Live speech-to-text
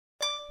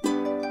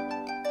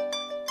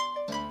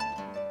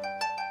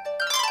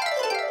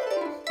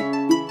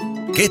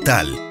¿Qué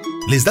tal?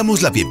 Les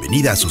damos la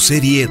bienvenida a su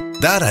serie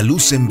Dar a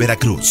Luz en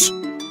Veracruz.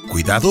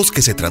 Cuidados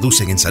que se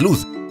traducen en salud,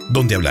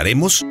 donde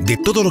hablaremos de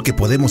todo lo que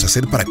podemos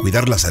hacer para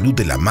cuidar la salud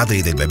de la madre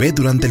y del bebé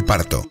durante el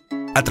parto,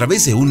 a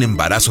través de un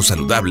embarazo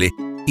saludable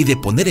y de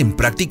poner en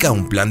práctica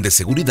un plan de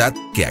seguridad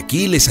que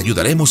aquí les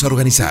ayudaremos a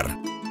organizar.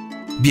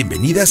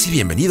 Bienvenidas y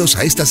bienvenidos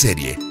a esta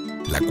serie,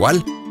 la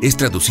cual es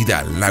traducida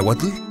al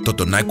náhuatl,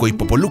 totonaco y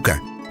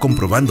popoluca,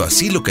 comprobando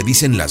así lo que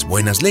dicen las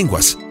buenas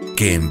lenguas,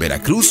 que en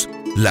Veracruz,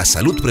 la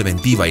salud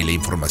preventiva y la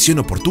información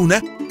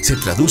oportuna se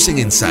traducen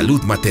en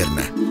salud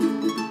materna.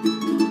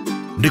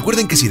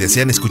 Recuerden que si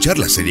desean escuchar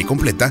la serie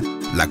completa,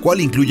 la cual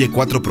incluye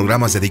 4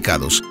 programas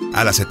dedicados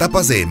a las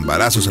etapas de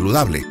embarazo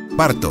saludable,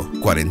 parto,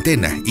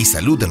 cuarentena y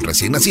salud del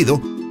recién nacido,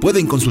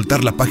 pueden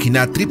consultar la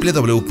página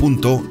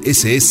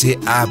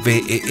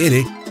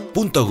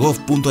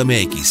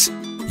www.ssver.gov.mx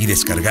y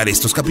descargar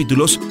estos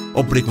capítulos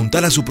o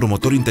preguntar a su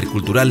promotor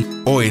intercultural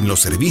o en los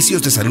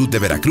Servicios de Salud de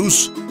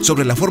Veracruz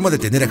sobre la forma de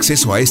tener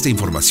acceso a esta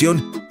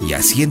información y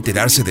así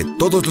enterarse de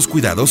todos los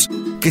cuidados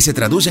que se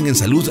traducen en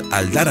salud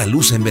al dar a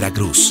luz en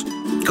Veracruz.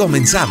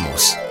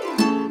 ¡Comenzamos!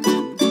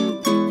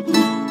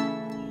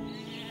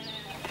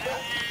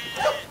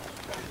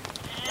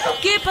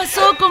 ¿Qué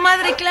pasó,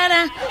 comadre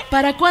Clara?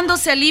 ¿Para cuándo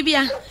se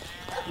alivia?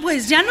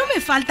 Pues ya no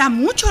me falta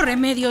mucho,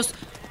 Remedios,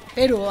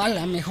 pero a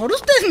lo mejor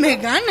usted me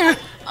gana.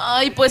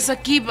 Ay, pues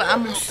aquí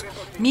vamos.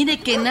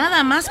 Mire que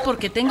nada más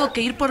porque tengo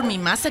que ir por mi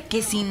masa,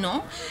 que si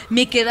no,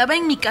 me quedaba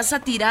en mi casa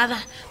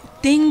tirada.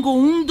 Tengo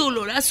un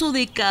dolorazo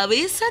de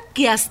cabeza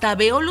que hasta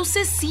veo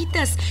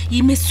lucecitas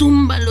y me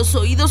zumban los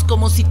oídos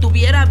como si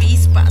tuviera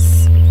avispas.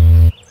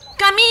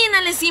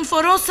 ¡Camínale,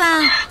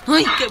 sinforosa!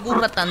 ¡Ay, qué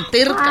burra tan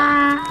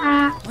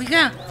terca!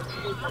 Oiga,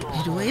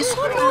 pero eso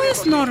no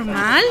es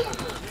normal.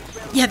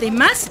 Y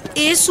además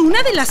es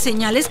una de las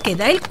señales que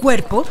da el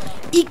cuerpo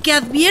y que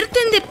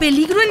advierten de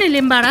peligro en el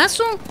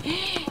embarazo.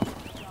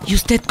 ¿Y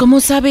usted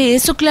cómo sabe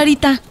eso,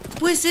 Clarita?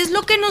 Pues es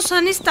lo que nos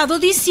han estado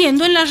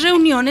diciendo en las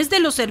reuniones de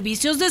los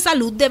Servicios de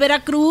Salud de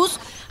Veracruz,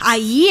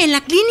 ahí en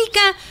la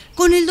clínica,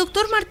 con el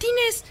doctor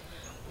Martínez.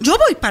 Yo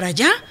voy para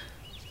allá.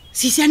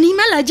 Si se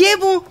anima, la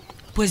llevo.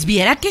 Pues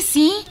viera que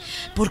sí,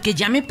 porque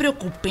ya me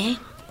preocupé.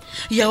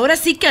 Y ahora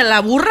sí que a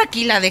la burra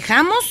aquí la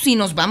dejamos y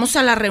nos vamos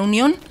a la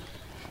reunión.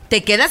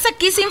 Te quedas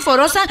aquí,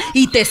 sinforosa,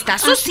 y te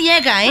estás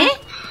sosiega, ¿eh?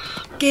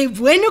 ¡Qué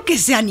bueno que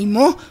se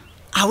animó!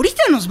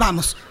 Ahorita nos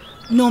vamos.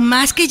 No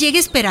más que llegue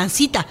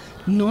Esperancita.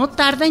 No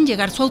tarda en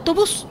llegar su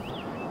autobús.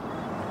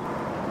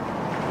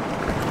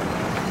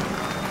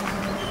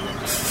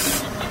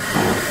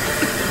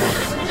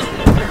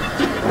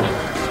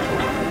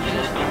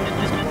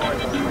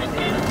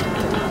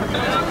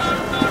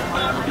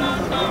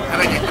 A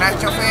ver, detrás,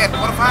 chofer,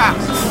 porfa.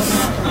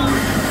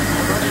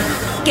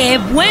 ¡Qué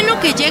bueno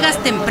que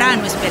llegas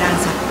temprano,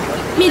 Esperanza!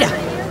 Mira,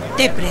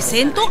 te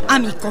presento a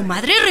mi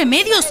comadre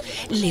Remedios.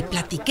 Le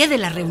platiqué de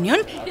la reunión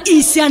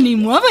y se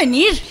animó a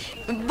venir.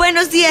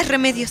 Buenos días,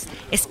 Remedios.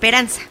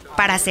 Esperanza,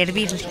 para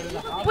servirle.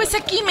 Pues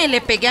aquí me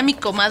le pegué a mi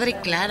comadre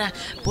Clara,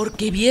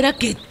 porque viera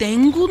que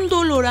tengo un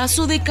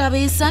dolorazo de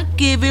cabeza,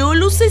 que veo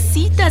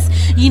lucecitas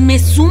y me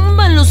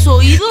zumban los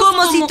oídos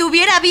como si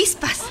tuviera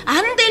avispas.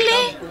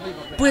 ¡Ándele!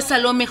 Pues a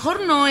lo mejor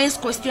no es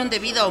cuestión de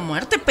vida o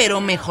muerte,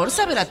 pero mejor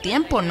saber a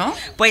tiempo, ¿no?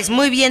 Pues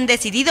muy bien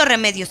decidido,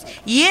 Remedios.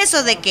 Y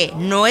eso de que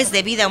no es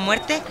de vida o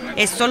muerte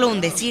es solo un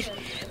decir,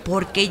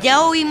 porque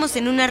ya oímos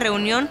en una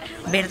reunión,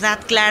 ¿verdad,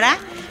 Clara?,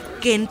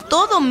 que en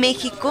todo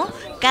México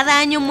cada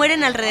año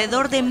mueren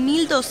alrededor de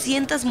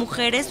 1,200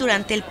 mujeres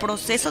durante el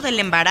proceso del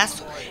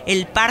embarazo,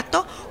 el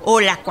parto o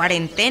la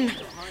cuarentena,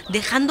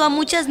 dejando a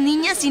muchas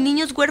niñas y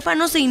niños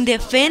huérfanos e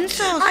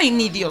indefensos. ¡Ay,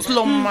 ni Dios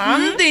lo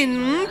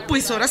manden!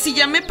 Pues ahora sí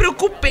ya me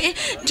preocupé.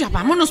 Ya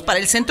vámonos para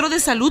el centro de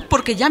salud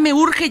porque ya me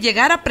urge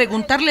llegar a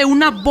preguntarle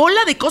una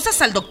bola de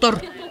cosas al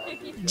doctor.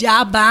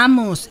 Ya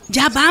vamos,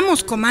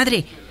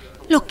 comadre.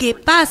 Lo que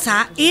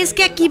pasa es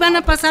que aquí van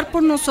a pasar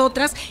por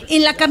nosotras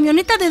en la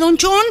camioneta de Don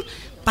Chon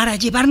para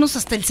llevarnos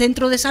hasta el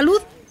centro de salud.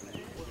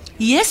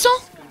 ¿Y eso?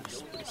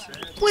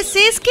 Pues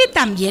es que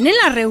también en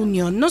la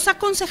reunión nos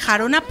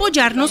aconsejaron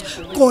apoyarnos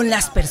con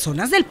las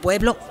personas del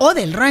pueblo o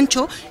del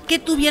rancho que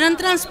tuvieran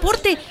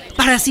transporte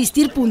para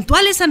asistir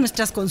puntuales a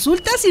nuestras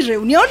consultas y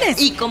reuniones.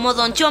 Y como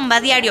Don Chon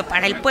va diario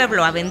para el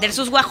pueblo a vender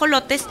sus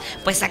guajolotes,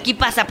 pues aquí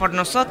pasa por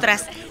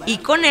nosotras y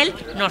con él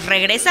nos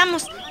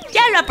regresamos.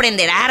 Ya lo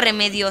aprenderá,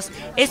 Remedios.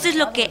 Esto es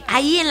lo que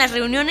ahí en las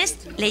reuniones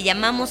le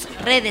llamamos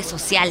redes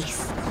sociales.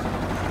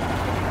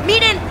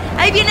 ¡Miren!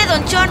 ¡Ahí viene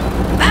Don Chon!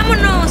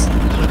 ¡Vámonos!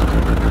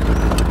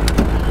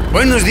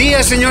 Buenos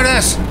días,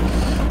 señoras.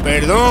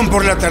 Perdón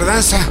por la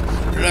tardanza.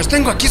 Las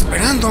tengo aquí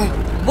esperando.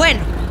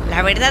 Bueno,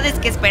 la verdad es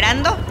que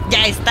esperando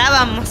ya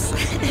estábamos.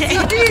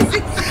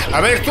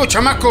 A ver, tú,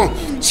 chamaco,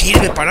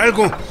 sirve para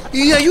algo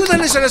y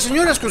ayúdales a las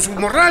señoras con su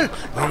morral.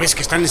 ¿No ves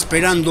que están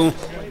esperando?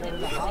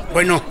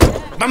 Bueno,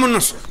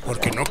 vámonos,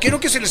 porque no quiero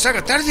que se les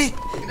haga tarde.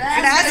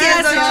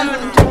 Gracias, Don Chon.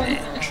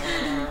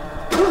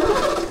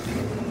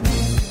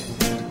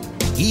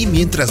 Y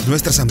mientras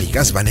nuestras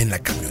amigas van en la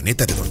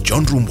camioneta de Don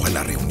John rumbo a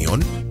la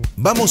reunión,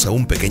 vamos a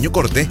un pequeño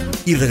corte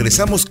y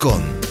regresamos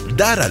con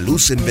Dar a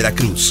luz en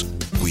Veracruz.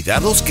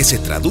 Cuidados que se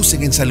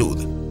traducen en salud.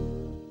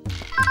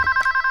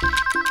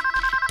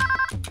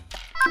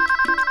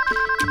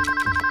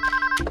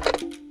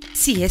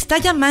 Sí, está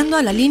llamando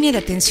a la línea de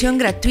atención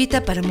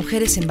gratuita para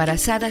mujeres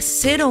embarazadas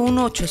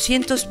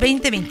 01800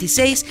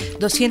 2026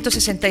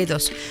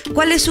 262.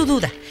 ¿Cuál es su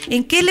duda?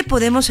 ¿En qué le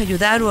podemos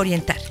ayudar o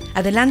orientar?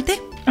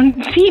 Adelante.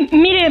 Sí,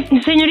 mire,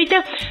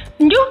 señorita,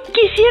 yo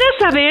quisiera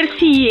saber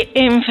si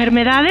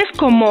enfermedades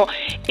como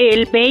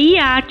el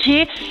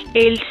VIH,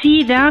 el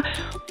SIDA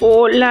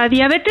o la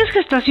diabetes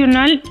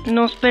gestacional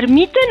nos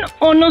permiten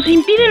o nos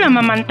impiden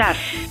amamantar.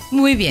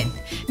 Muy bien.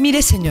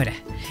 Mire, señora,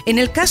 en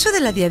el caso de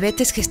la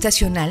diabetes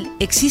gestacional,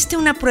 existe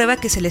una prueba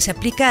que se les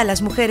aplica a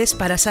las mujeres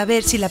para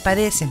saber si la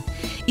padecen.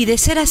 Y de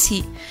ser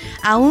así,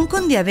 aún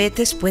con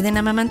diabetes pueden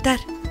amamantar.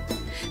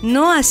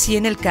 No así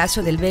en el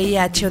caso del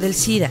VIH o del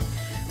SIDA,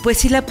 pues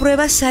si la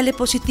prueba sale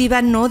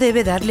positiva no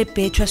debe darle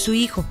pecho a su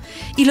hijo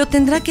y lo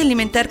tendrá que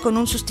alimentar con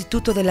un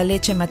sustituto de la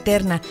leche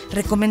materna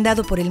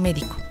recomendado por el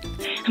médico.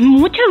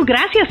 Muchas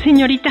gracias,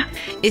 señorita.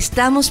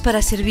 Estamos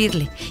para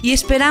servirle y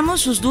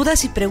esperamos sus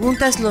dudas y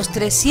preguntas los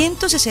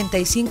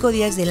 365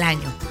 días del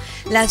año,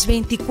 las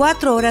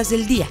 24 horas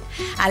del día,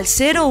 al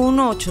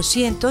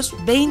 01800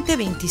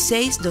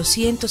 2026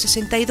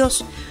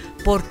 262,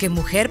 porque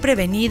mujer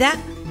prevenida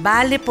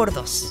vale por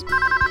 2.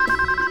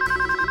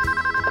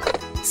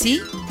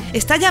 ¿Sí?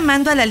 Está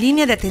llamando a la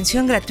línea de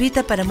atención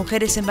gratuita para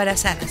mujeres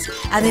embarazadas.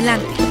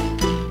 Adelante.